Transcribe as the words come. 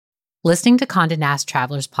Listening to Condé Nast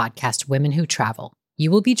Traveler's podcast, Women Who Travel, you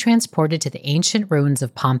will be transported to the ancient ruins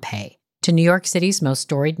of Pompeii, to New York City's most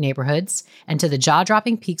storied neighborhoods, and to the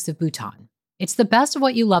jaw-dropping peaks of Bhutan. It's the best of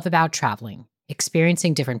what you love about traveling,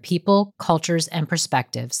 experiencing different people, cultures, and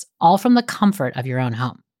perspectives, all from the comfort of your own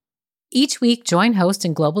home. Each week, join host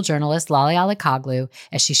and global journalist Lale Alikoglu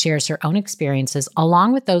as she shares her own experiences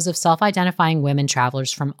along with those of self-identifying women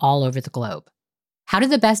travelers from all over the globe. How do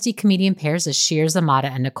the bestie comedian pairs of Shir Zamata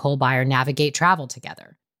and Nicole Byer navigate travel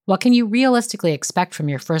together? What can you realistically expect from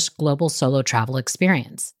your first global solo travel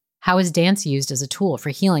experience? How is dance used as a tool for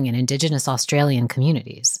healing in Indigenous Australian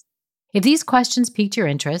communities? If these questions piqued your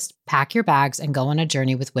interest, pack your bags and go on a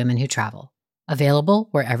journey with Women Who Travel. Available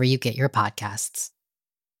wherever you get your podcasts.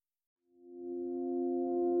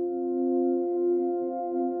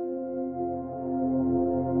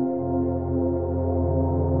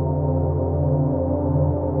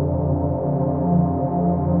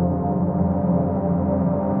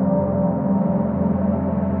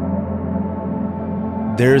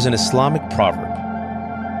 There is an Islamic proverb.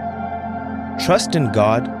 Trust in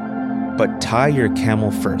God, but tie your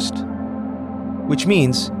camel first. Which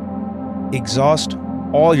means, exhaust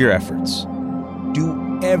all your efforts.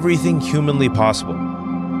 Do everything humanly possible.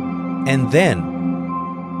 And then,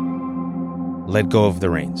 let go of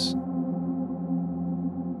the reins.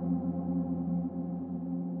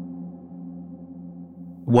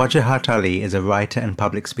 Wajahat Ali is a writer and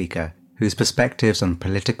public speaker whose perspectives on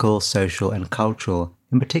political, social, and cultural,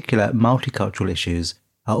 in particular multicultural issues,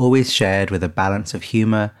 are always shared with a balance of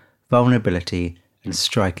humour, vulnerability, and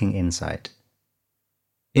striking insight.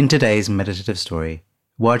 In today's meditative story,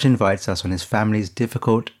 Waj invites us on his family's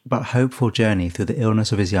difficult but hopeful journey through the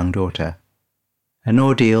illness of his young daughter, an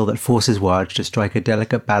ordeal that forces Waj to strike a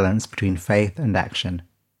delicate balance between faith and action,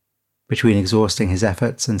 between exhausting his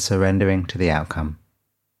efforts and surrendering to the outcome.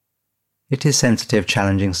 It is sensitive,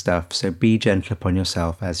 challenging stuff, so be gentle upon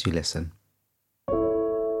yourself as you listen.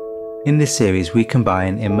 In this series, we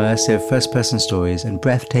combine immersive first-person stories and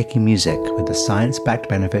breathtaking music with the science-backed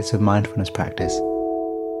benefits of mindfulness practice.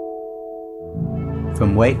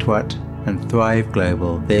 From Wait What and Thrive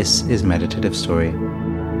Global, this is Meditative Story.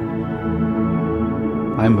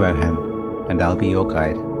 I'm Rohan, and I'll be your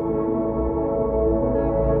guide.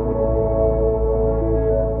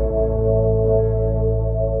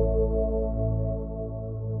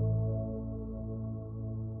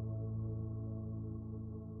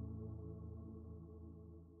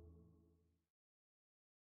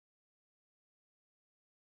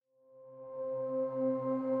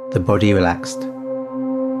 The body relaxed, the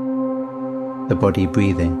body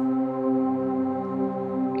breathing,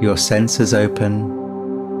 your senses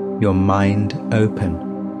open, your mind open,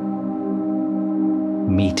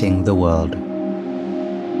 meeting the world.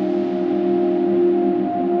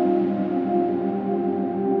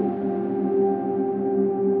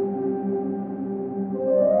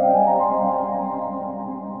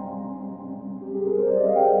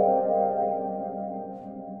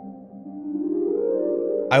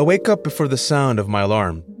 I wake up before the sound of my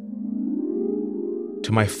alarm,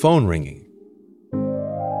 to my phone ringing.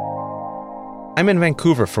 I'm in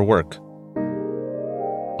Vancouver for work,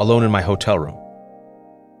 alone in my hotel room.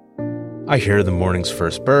 I hear the morning's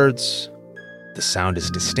first birds. The sound is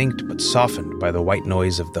distinct but softened by the white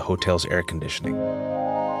noise of the hotel's air conditioning.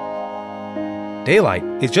 Daylight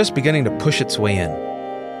is just beginning to push its way in,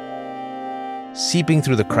 seeping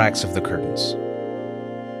through the cracks of the curtains.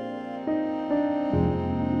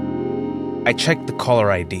 I check the caller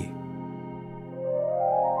ID.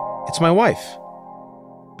 It's my wife.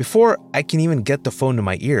 Before I can even get the phone to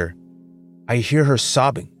my ear, I hear her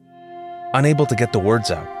sobbing, unable to get the words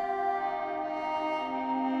out.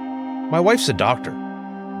 My wife's a doctor,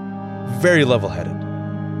 very level-headed.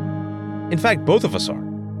 In fact, both of us are.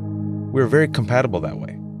 We're very compatible that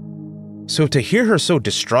way. So to hear her so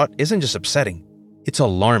distraught isn't just upsetting, it's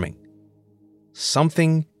alarming.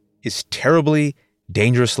 Something is terribly,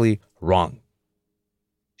 dangerously wrong.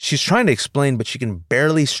 She's trying to explain, but she can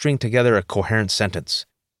barely string together a coherent sentence.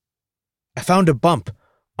 I found a bump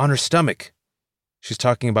on her stomach. She's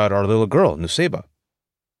talking about our little girl, Nuseba.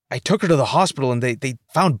 I took her to the hospital and they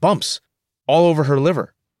found bumps all over her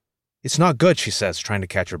liver. It's not good, she says, trying to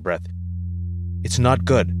catch her breath. It's not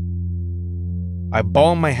good. I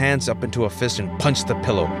ball my hands up into a fist and punch the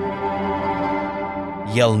pillow.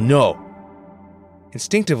 Yell no.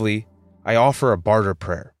 Instinctively, I offer a barter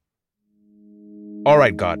prayer. All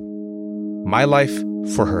right, God, my life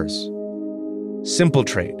for hers. Simple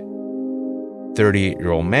trade.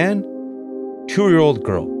 38-year-old man, 2-year-old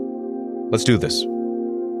girl. Let's do this.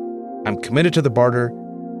 I'm committed to the barter,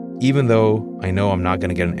 even though I know I'm not going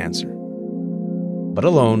to get an answer. But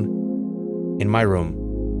alone, in my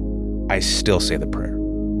room, I still say the prayer.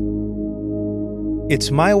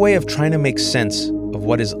 It's my way of trying to make sense of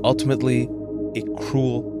what is ultimately a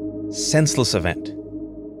cruel, senseless event.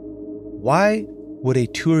 Why would a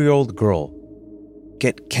 2-year-old girl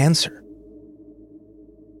get cancer?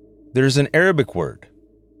 There's an Arabic word,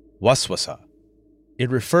 waswasa. It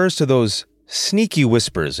refers to those sneaky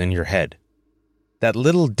whispers in your head, that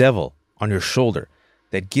little devil on your shoulder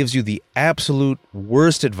that gives you the absolute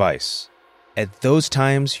worst advice at those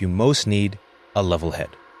times you most need a level head.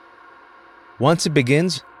 Once it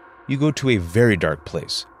begins, you go to a very dark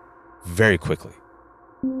place, very quickly.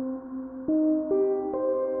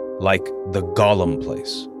 Like the Gollum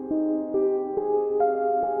place.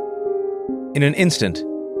 In an instant,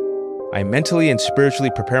 I mentally and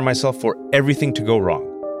spiritually prepare myself for everything to go wrong.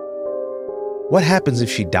 What happens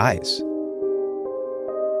if she dies?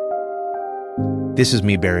 This is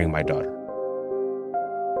me burying my daughter.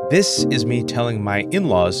 This is me telling my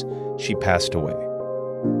in-laws she passed away.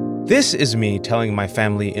 This is me telling my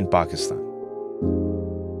family in Pakistan.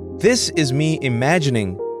 This is me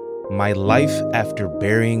imagining my life after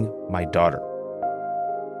burying my daughter.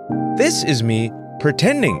 This is me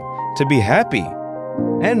pretending to be happy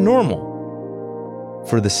and normal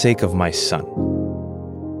for the sake of my son.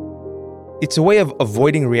 It's a way of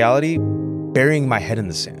avoiding reality, burying my head in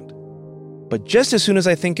the sand. But just as soon as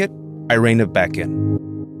I think it, I rein it back in.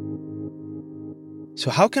 So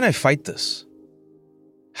how can I fight this?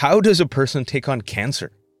 How does a person take on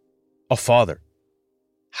cancer? A father.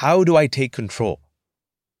 How do I take control?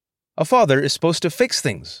 A father is supposed to fix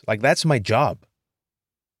things, like that's my job.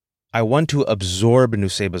 I want to absorb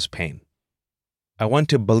Nusayba's pain. I want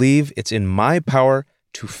to believe it's in my power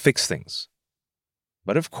to fix things.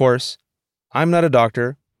 But of course, I'm not a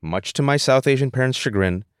doctor, much to my South Asian parents'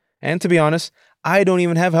 chagrin, and to be honest, I don't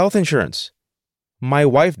even have health insurance. My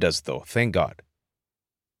wife does though, thank God.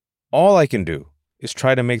 All I can do is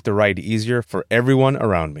try to make the ride easier for everyone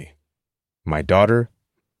around me. My daughter,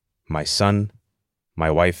 my son, my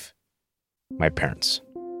wife, my parents.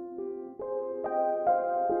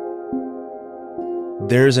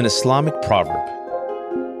 There's an Islamic proverb.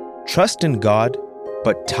 Trust in God,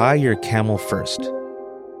 but tie your camel first.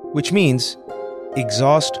 Which means,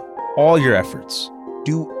 exhaust all your efforts.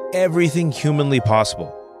 Do everything humanly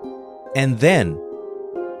possible. And then,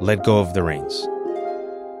 let go of the reins.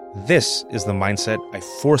 This is the mindset I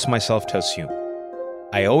force myself to assume.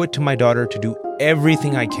 I owe it to my daughter to do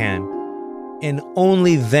everything I can, and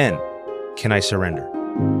only then can I surrender.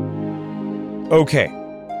 Okay,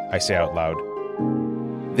 I say out loud.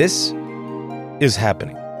 This is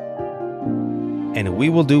happening. And we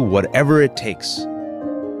will do whatever it takes.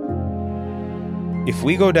 If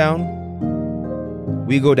we go down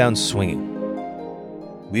swinging.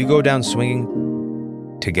 We go down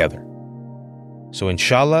swinging together. So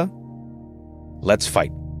inshallah, let's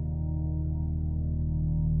fight.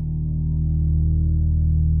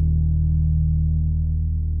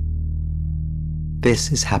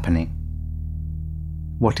 This is happening.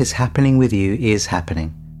 What is happening with you is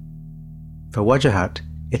happening. For Wajahat,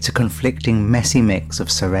 it's a conflicting, messy mix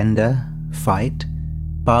of surrender, fight,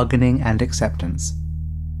 bargaining, and acceptance.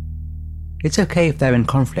 It's okay if they're in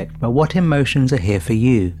conflict, but what emotions are here for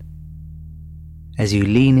you as you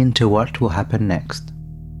lean into what will happen next?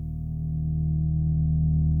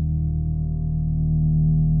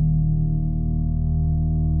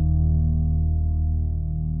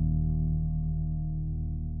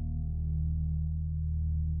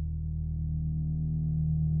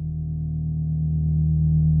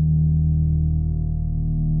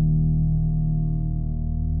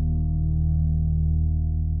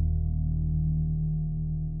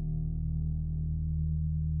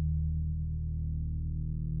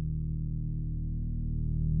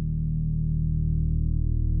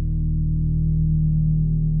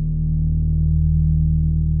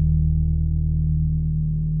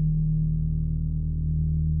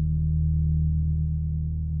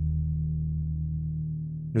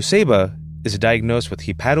 Nusayba is diagnosed with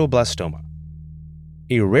hepatoblastoma,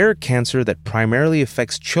 a rare cancer that primarily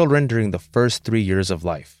affects children during the first 3 years of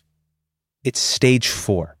life. It's stage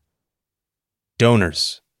 4.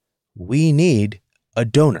 Donors. We need a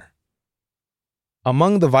donor.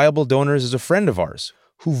 Among the viable donors is a friend of ours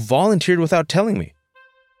who volunteered without telling me.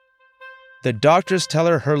 The doctors tell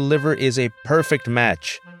her liver is a perfect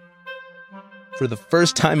match. For the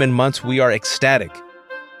first time in months, we are ecstatic.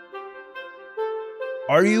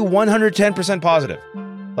 Are you 110% positive?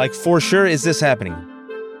 Like, for sure, is this happening?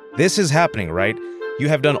 This is happening, right? You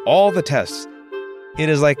have done all the tests. It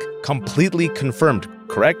is like completely confirmed,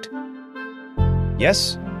 correct?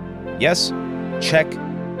 Yes, yes, check,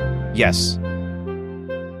 yes.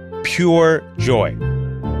 Pure joy.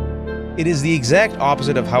 It is the exact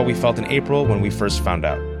opposite of how we felt in April when we first found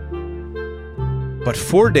out. But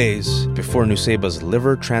 4 days before Nusayba's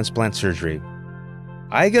liver transplant surgery,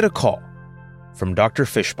 I get a call from Dr.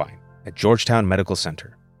 Fishbein at Georgetown Medical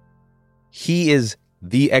Center. He is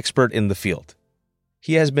the expert in the field.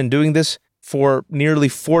 He has been doing this for nearly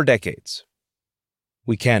 4 decades.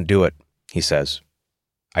 We can't do it, he says.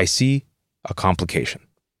 I see a complication.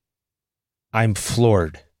 I'm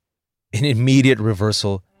floored. An immediate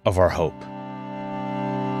reversal of our hope.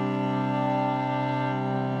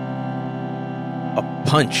 A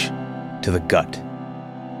punch to the gut.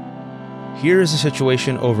 Here is a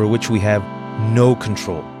situation over which we have no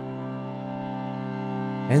control.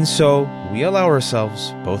 And so we allow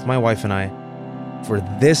ourselves, both my wife and I, for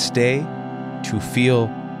this day to feel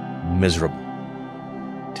miserable.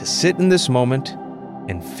 To sit in this moment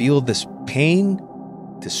and feel this pain,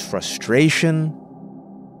 this frustration,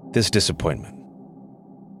 this disappointment.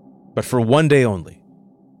 But for 1 day only.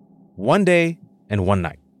 1 day and 1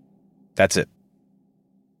 night. That's it.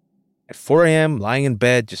 At 4 a.m., lying in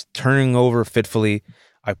bed, just turning over fitfully,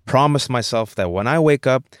 I promised myself that when I wake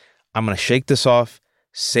up, I'm going to shake this off,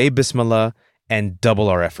 say Bismillah, and double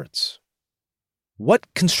our efforts.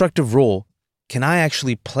 What constructive role can I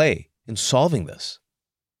actually play in solving this?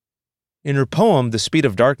 In her poem, The Speed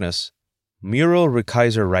of Darkness, Muriel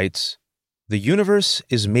Rukeyser writes, "The universe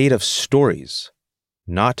is made of stories,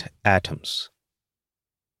 not atoms.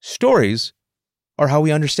 Stories are how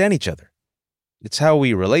we understand each other. It's how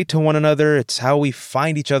we relate to one another. It's how we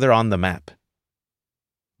find each other on the map.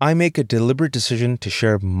 I make a deliberate decision to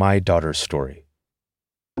share my daughter's story.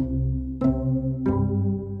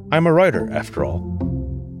 I'm a writer, after all,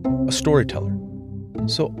 a storyteller,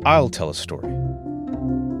 so I'll tell a story.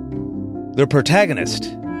 The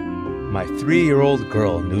protagonist, my 3-year-old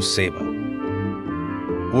girl,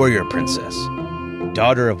 Nusayba, warrior princess,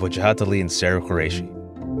 daughter of Wajahat Ali and Sarah Qureshi.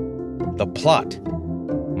 The plot,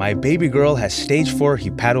 my baby girl has stage 4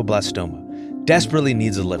 hepatoblastoma, desperately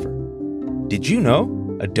needs a liver. Did you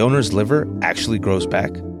know a donor's liver actually grows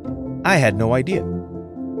back? I had no idea.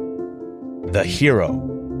 The hero,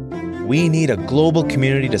 we need a global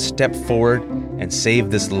community to step forward and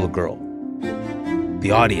save this little girl.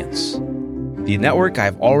 The audience, the network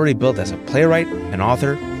I've already built as a playwright, an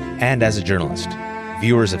author, and as a journalist.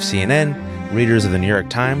 Viewers of CNN, readers of the New York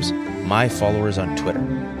Times, my followers on Twitter.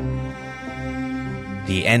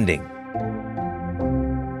 The ending.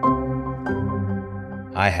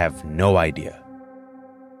 I have no idea.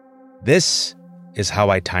 This is how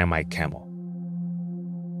I tie my camel.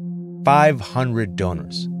 500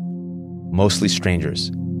 donors, mostly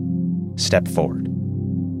strangers, step forward.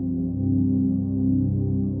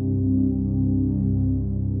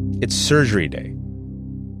 It's surgery day.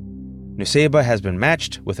 Nusayba has been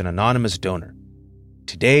matched with an anonymous donor.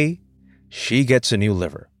 Today, she gets a new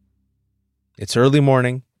liver. It's early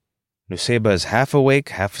morning. Nusayba is half awake,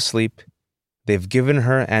 half asleep. They've given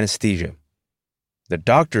her anesthesia. The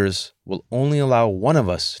doctors will only allow one of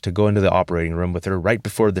us to go into the operating room with her right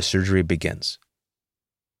before the surgery begins.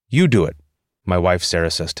 You do it, my wife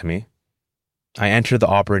Sarah says to me. I enter the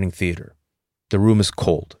operating theater. The room is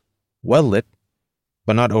cold, well lit,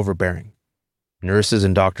 but not overbearing. Nurses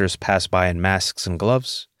and doctors pass by in masks and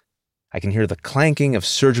gloves. I can hear the clanking of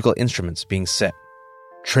surgical instruments being set,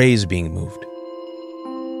 trays being moved.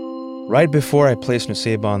 Right before I place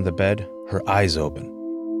Nusayba on the bed, her eyes open.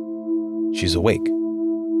 She's awake.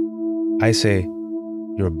 I say,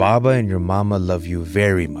 your Baba and your Mama love you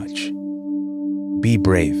very much. Be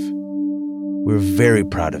brave. We're very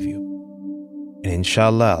proud of you. And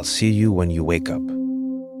inshallah, I'll see you when you wake up.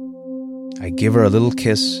 I give her a little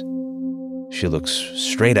kiss. She looks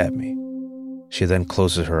straight at me. She then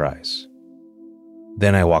closes her eyes.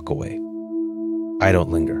 Then I walk away. I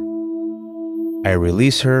don't linger. I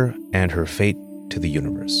release her and her fate to the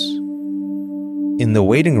universe. In the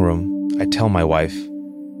waiting room, I tell my wife,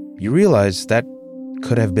 you realize that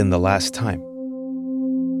could have been the last time.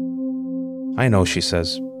 I know, she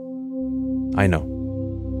says. I know.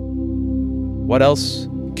 What else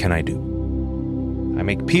can I do? I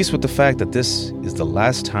make peace with the fact that this is the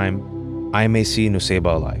last time I may see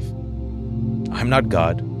Nusayba alive. I'm not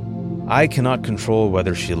God. I cannot control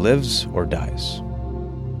whether she lives or dies.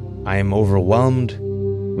 I am overwhelmed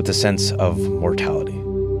with a sense of mortality.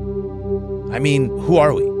 I mean, who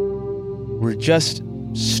are we? We're just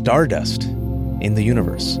stardust in the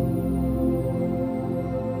universe.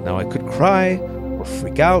 Now I could cry or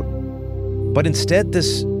freak out, but instead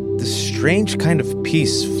this strange kind of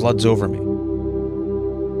peace floods over me.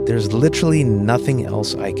 there's literally nothing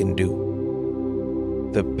else I can do.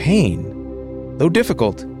 The pain, though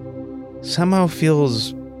difficult, somehow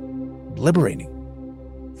feels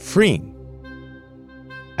liberating, freeing.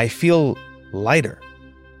 I feel lighter,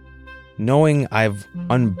 knowing I've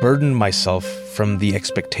unburdened myself from the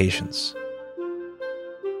expectations,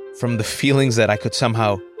 from the feelings that I could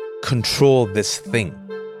somehow control this thing.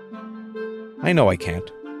 I know I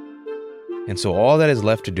can't. And so all that is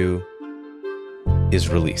left to do is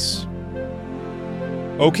release.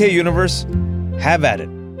 Okay, universe, have at it.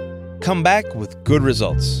 Come back with good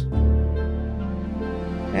results.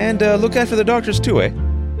 And look out for the doctors too, eh?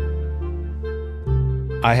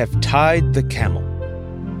 I have tied the camel.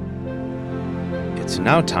 It's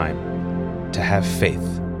now time to have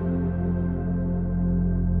faith.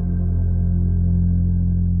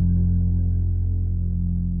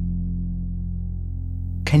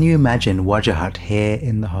 Can you imagine Wajahat here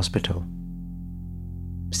in the hospital?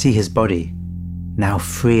 See his body, now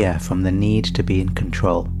freer from the need to be in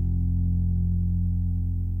control.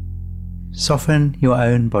 Soften your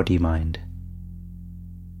own body-mind.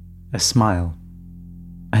 A smile,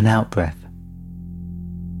 an out-breath.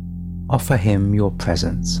 Offer him your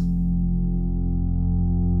presence.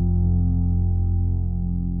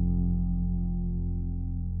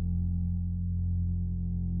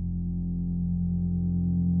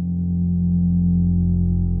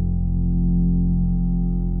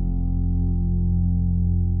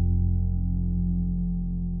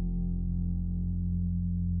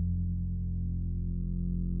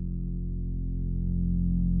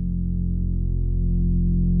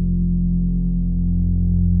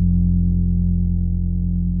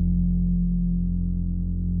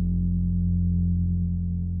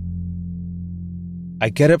 I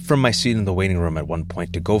get up from my seat in the waiting room at one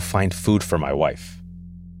point to go find food for my wife.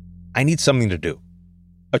 I need something to do.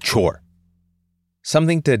 A chore.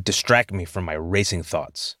 Something to distract me from my racing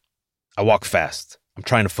thoughts. I walk fast. I'm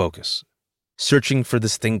trying to focus. Searching for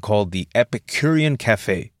this thing called the Epicurean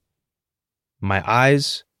Cafe. My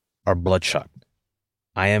eyes are bloodshot.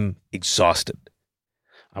 I am exhausted.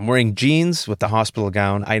 I'm wearing jeans with the hospital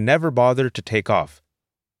gown I never bothered to take off.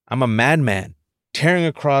 I'm a madman, tearing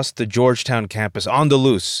across the Georgetown campus on the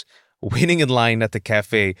loose, waiting in line at the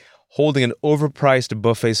cafe, holding an overpriced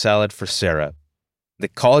buffet salad for Sarah. The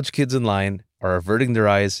college kids in line are averting their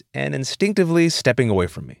eyes and instinctively stepping away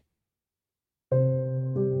from me.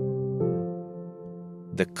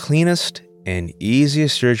 The cleanest and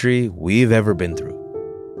easiest surgery we've ever been through.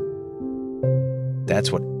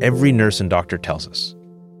 That's what every nurse and doctor tells us.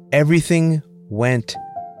 Everything went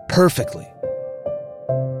perfectly.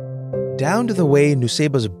 Down to the way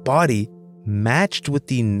Nuseba's body matched with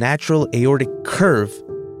the natural aortic curve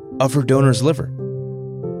of her donor's liver.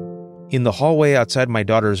 In the hallway outside my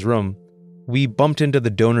daughter's room, we bumped into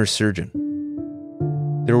the donor surgeon.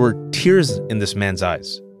 There were tears in this man's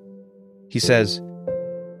eyes. He says,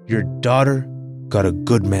 "Your daughter got a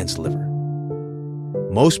good man's liver."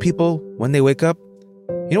 Most people, when they wake up,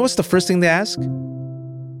 you know what's the first thing they ask?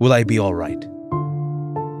 Will I be all right?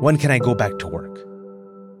 When can I go back to work?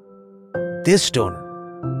 This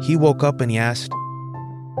donor, he woke up and he asked,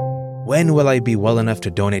 when will I be well enough to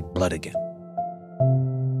donate blood again?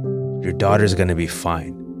 Your daughter's gonna be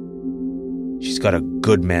fine. She's got a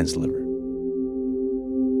good man's liver.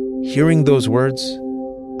 Hearing those words,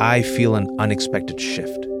 I feel an unexpected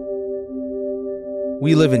shift.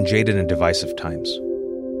 We live in jaded and divisive times.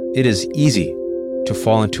 It is easy to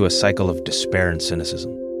fall into a cycle of despair and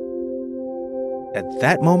cynicism. At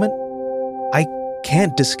that moment, I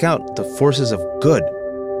can't discount the forces of good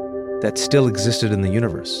that still existed in the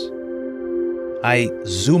universe. I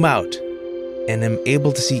zoom out and am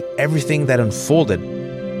able to see everything that unfolded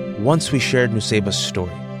once we shared Nuseba's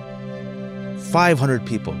story. 500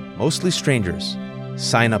 people, mostly strangers,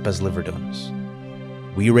 sign up as liver donors.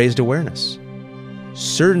 We raised awareness.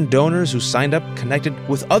 Certain donors who signed up connected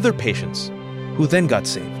with other patients who then got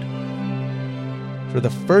saved. For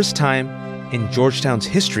the first time in Georgetown's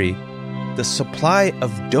history, the supply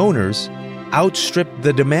of donors outstripped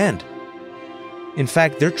the demand. In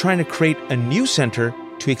fact, they're trying to create a new center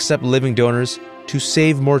to accept living donors to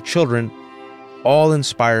save more children, all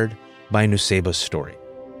inspired by Nuseba's story.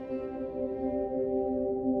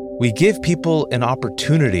 We give people an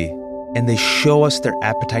opportunity and they show us their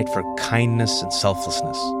appetite for kindness and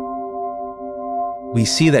selflessness. We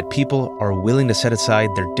see that people are willing to set aside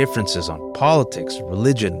their differences on politics,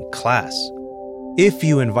 religion, class. If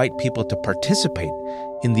you invite people to participate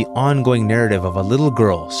in the ongoing narrative of a little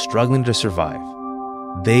girl struggling to survive,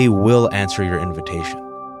 they will answer your invitation.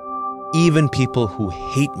 Even people who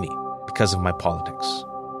hate me because of my politics.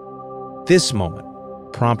 This moment,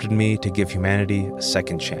 prompted me to give humanity a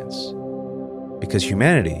second chance. Because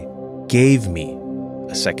humanity gave me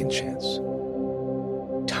a second chance.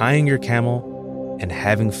 Tying your camel and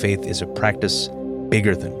having faith is a practice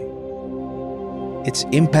bigger than me. Its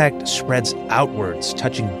impact spreads outwards,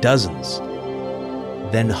 touching dozens,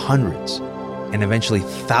 then hundreds, and eventually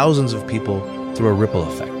thousands of people through a ripple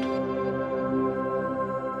effect.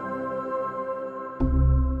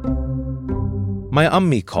 My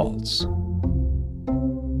ummi calls.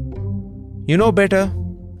 "You know, beta,"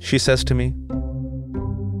 she says to me,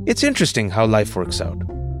 "it's interesting how life works out.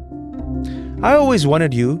 I always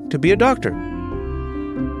wanted you to be a doctor.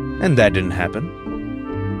 And that didn't happen.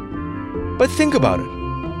 But think about it.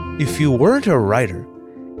 If you weren't a writer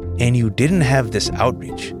and you didn't have this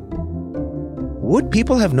outreach, would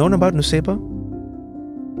people have known about Nusseibah?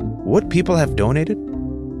 Would people have donated?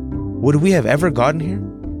 Would we have ever gotten here?"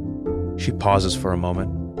 She pauses for a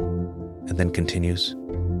moment and then continues.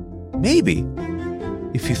 "Maybe,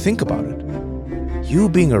 if you think about it, you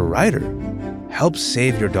being a writer helps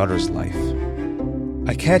save your daughter's life."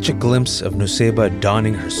 I catch a glimpse of Nusseibah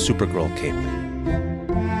donning her Supergirl cape.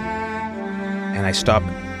 And I stop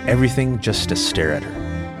everything just to stare at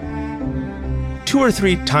her. 2 or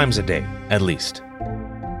 3 times a day, at least.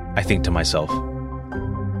 I think to myself,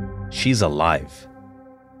 she's alive.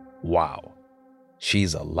 Wow.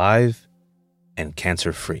 She's alive and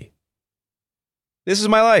cancer-free. This is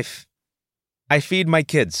my life. I feed my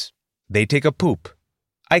kids. They take a poop.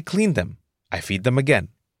 I clean them. I feed them again.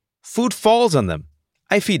 Food falls on them.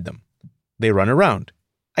 I feed them. They run around.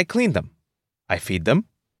 I clean them. I feed them.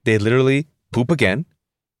 They literally poop again.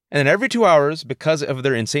 And then every 2 hours, because of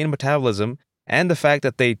their insane metabolism and the fact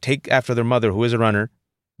that they take after their mother, who is a runner,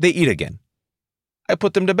 they eat again. I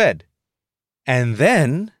put them to bed. And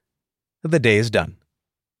then the day is done.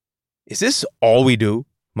 Is this all we do?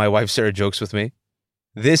 My wife Sarah jokes with me.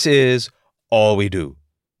 This is all we do.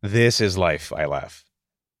 This is life, I laugh.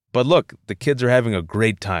 But look, the kids are having a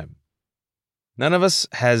great time. None of us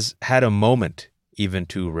has had a moment even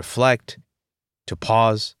to reflect, to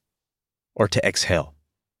pause, or to exhale.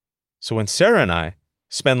 So when Sarah and I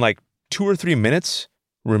spend like 2 or 3 minutes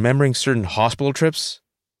remembering certain hospital trips,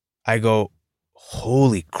 I go,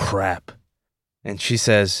 "Holy crap." And she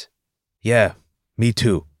says, "Yeah, me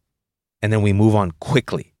too." And then we move on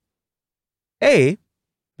quickly. A,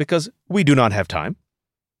 because we do not have time.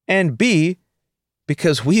 And B,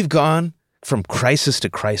 because we've gone from crisis to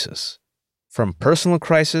crisis, from personal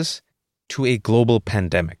crisis to a global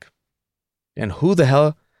pandemic. And who the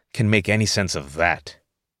hell can make any sense of that?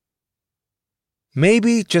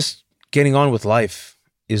 Maybe just getting on with life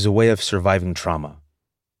is a way of surviving trauma.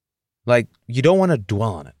 Like, you don't want to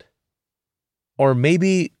dwell on it. Or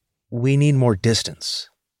maybe we need more distance.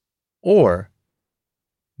 Or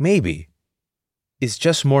maybe it's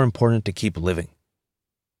just more important to keep living.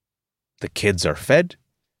 The kids are fed,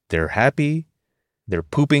 they're happy, they're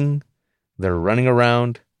pooping, they're running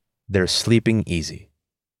around, they're sleeping easy.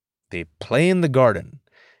 They play in the garden,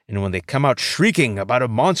 and when they come out shrieking about a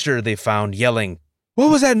monster they found, yelling, "What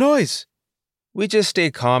was that noise?" we just stay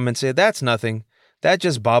calm and say, "That's nothing. That's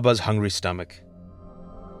just Baba's hungry stomach."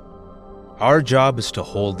 Our job is to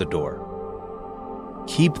hold the door.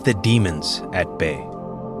 Keep the demons at bay.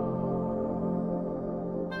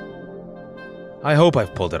 I hope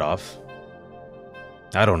I've pulled it off.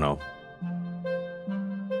 I don't know.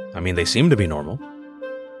 I mean, they seem to be normal.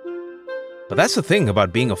 But that's the thing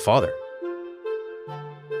about being a father.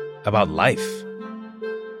 About life.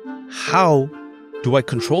 How do I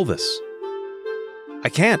control this? I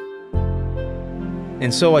can't.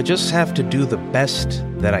 And so I just have to do the best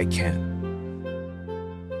that I can.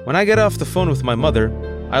 When I get off the phone with my mother,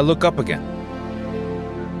 I look up again.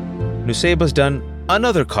 Nusseibah's done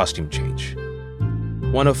another costume change.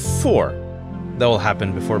 One of 4 that will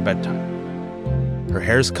happen before bedtime. Her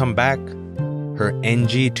hair's come back, her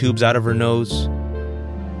NG tubes out of her nose.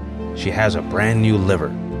 She has a brand new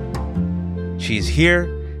liver. She's here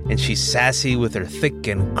and she's sassy with her thick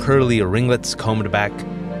and curly ringlets combed back.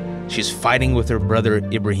 She's fighting with her brother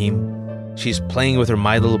Ibrahim. She's playing with her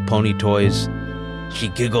My Little Pony toys. She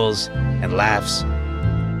giggles and laughs.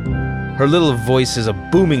 Her little voice is a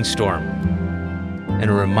booming storm and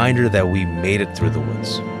a reminder that we made it through the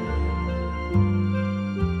woods.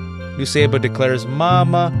 Nusseibah declares,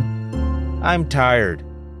 "Mama, I'm tired,"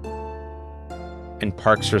 and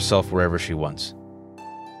parks herself wherever she wants.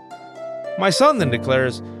 My son then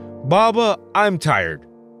declares, "Baba, I'm tired,"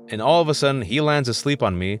 and all of a sudden he lands asleep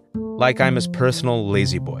on me like I'm his personal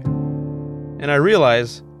lazy boy. And I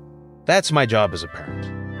realize that's my job as a parent.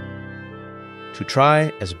 To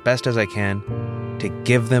try as best as I can to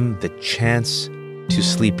give them the chance to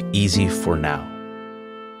sleep easy for now,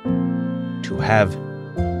 to have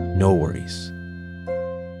no worries.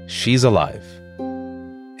 She's alive,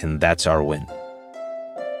 and that's our win.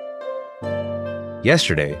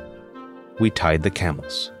 Yesterday, we tied the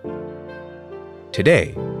camels.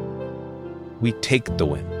 Today, we take the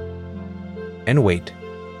win and wait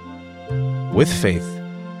with faith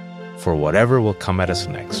for whatever will come at us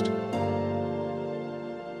next.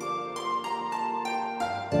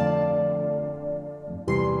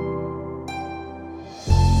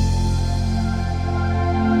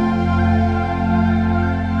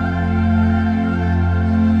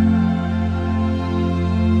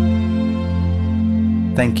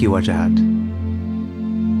 Thank you, Wajahat.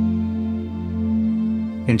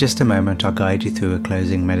 In just a moment, I'll guide you through a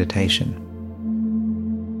closing meditation.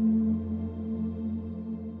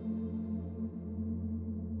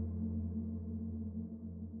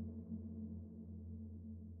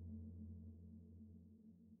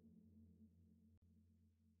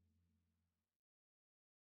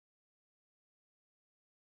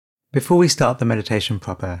 Before we start the meditation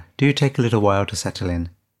proper, do take a little while to settle in,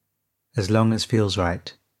 as long as feels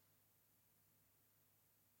right.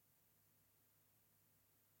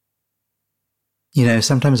 You know,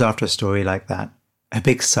 sometimes after a story like that, a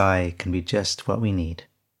big sigh can be just what we need.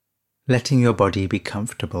 Letting your body be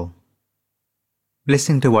comfortable.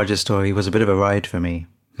 Listening to Waja's story was a bit of a ride for me,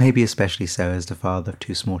 maybe especially so as the father of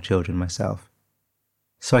 2 small children myself.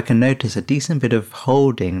 So I can notice a decent bit of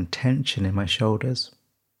holding tension in my shoulders.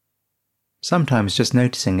 Sometimes just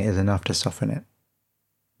noticing it is enough to soften it.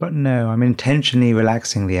 But no, I'm intentionally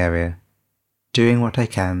relaxing the area, doing what I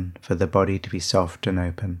can for the body to be soft and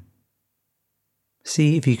open.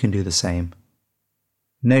 See if you can do the same.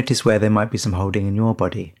 Notice where there might be some holding in your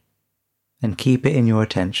body, and keep it in your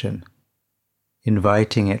attention,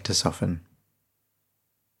 inviting it to soften.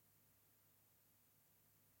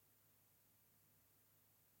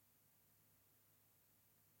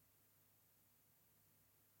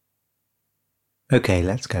 Okay,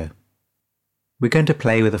 let's go. We're going to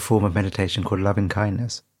play with a form of meditation called loving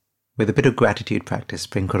kindness, with a bit of gratitude practice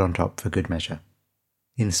sprinkled on top for good measure,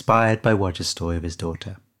 inspired by Waja's story of his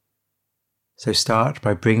daughter. So start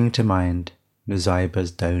by bringing to mind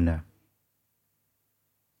Nuzaiba's donor,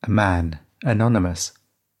 a man, anonymous,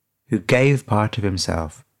 who gave part of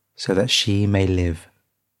himself so that she may live.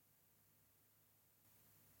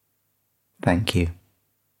 Thank you.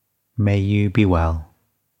 May you be well.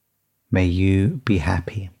 May you be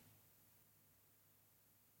happy.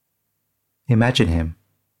 Imagine him,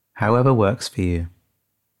 however works for you.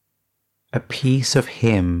 A piece of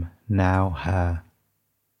him, now her.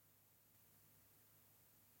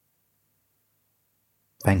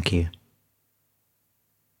 Thank you.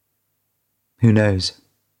 Who knows?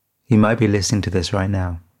 He might be listening to this right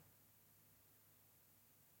now.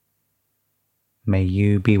 May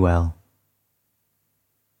you be well.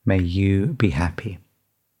 May you be happy.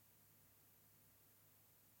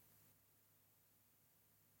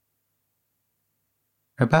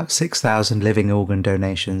 About 6,000 living organ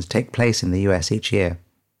donations take place in the US each year,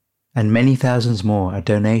 and many thousands more are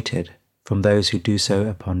donated from those who do so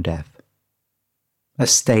upon death. A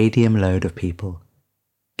stadium load of people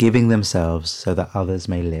giving themselves so that others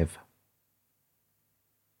may live.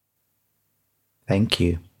 Thank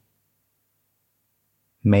you.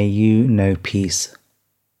 May you know peace.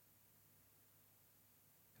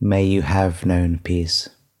 May you have known peace.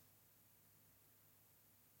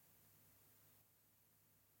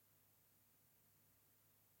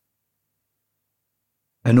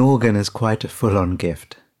 An organ is quite a full-on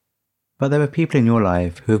gift, but there are people in your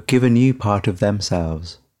life who have given you part of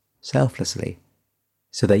themselves, selflessly,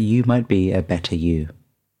 so that you might be a better you.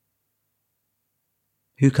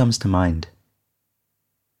 Who comes to mind?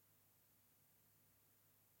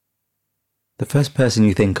 The first person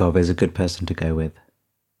you think of is a good person to go with.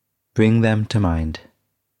 Bring them to mind.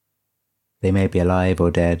 They may be alive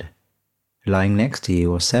or dead, lying next to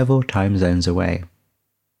you or several time zones away.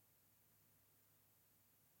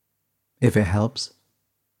 If it helps,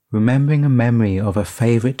 remembering a memory of a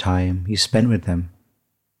favourite time you spent with them,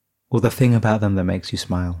 or the thing about them that makes you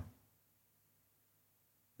smile.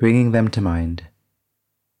 Bringing them to mind,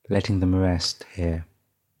 letting them rest here.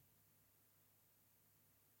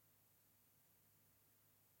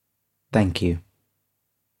 Thank you.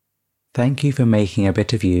 Thank you for making a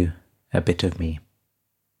bit of you a bit of me.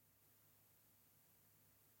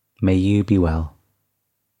 May you be well.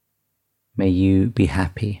 May you be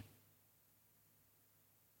happy.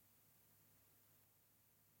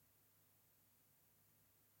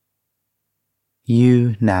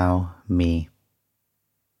 You now, me.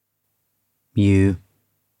 You,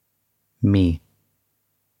 me.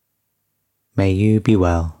 May you be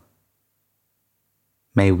well.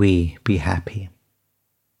 May we be happy.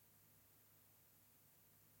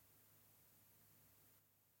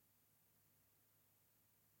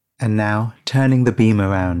 And now, turning the beam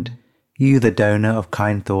around, you the donor of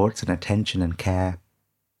kind thoughts and attention and care.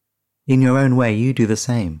 In your own way, you do the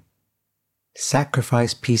same.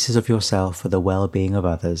 Sacrifice pieces of yourself for the well-being of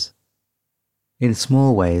others. In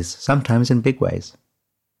small ways, sometimes in big ways.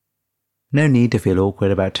 No need to feel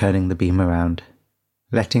awkward about turning the beam around,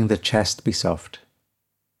 letting the chest be soft.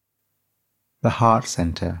 The heart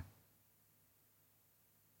center.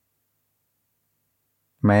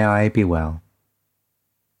 May I be well.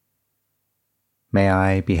 May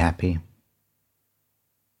I be happy.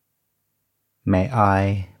 May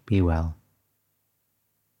I be well.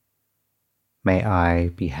 May I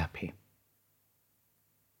be happy.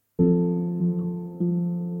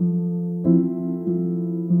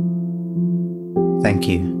 Thank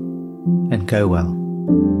you, and go well.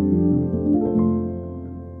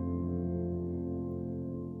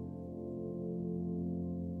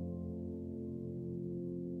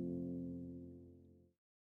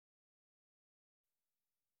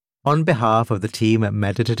 On behalf of the team at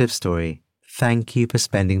Meditative Story, thank you for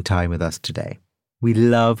spending time with us today. We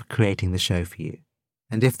love creating the show for you.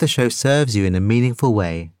 And if the show serves you in a meaningful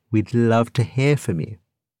way, we'd love to hear from you.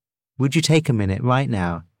 Would you take a minute right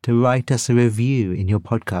now to write us a review in your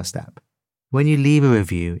podcast app? When you leave a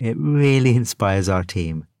review, it really inspires our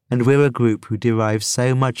team, and we're a group who derive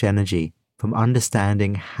so much energy from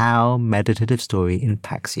understanding how Meditative Story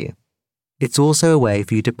impacts you. It's also a way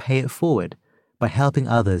for you to pay it forward by helping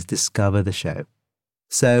others discover the show.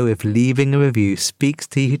 So if leaving a review speaks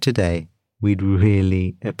to you today, we'd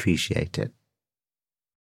really appreciate it.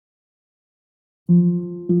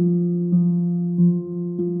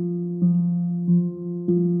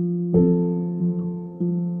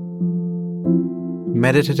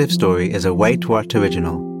 Meditative Story is a Wait What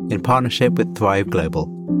original in partnership with Thrive Global.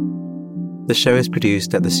 The show is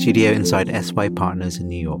produced at the studio inside SY Partners in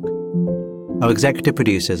New York. Our executive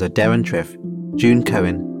producers are Darren Triff, June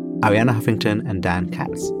Cohen, Ariana Huffington, and Dan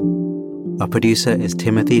Katz. Our producer is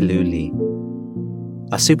Timothy Liu Lee.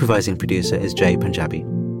 Our supervising producer is Jay Punjabi.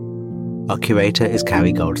 Our curator is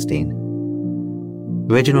Carrie Goldstein.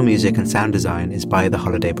 Original music and sound design is by the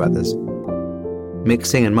Holiday Brothers.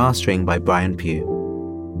 Mixing and mastering by Brian Pugh.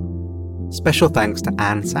 Special thanks to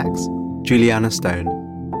Anne Sachs, Juliana Stone,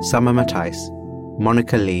 Summer Matthijs,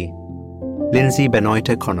 Monica Lee, Lindsay Benoit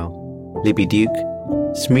O'Connell, Libby Duke,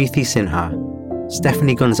 Smriti Sinha,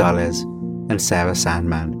 Stephanie Gonzalez, and Sarah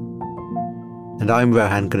Sandman. And I'm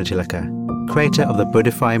Rohan Gunatilaka, creator of the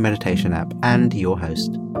Buddhify meditation app and your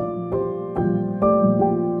host.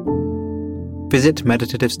 Visit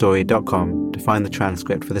meditativestory.com to find the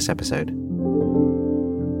transcript for this episode.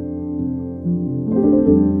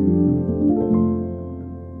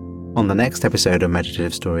 On the next episode of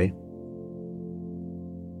Meditative Story,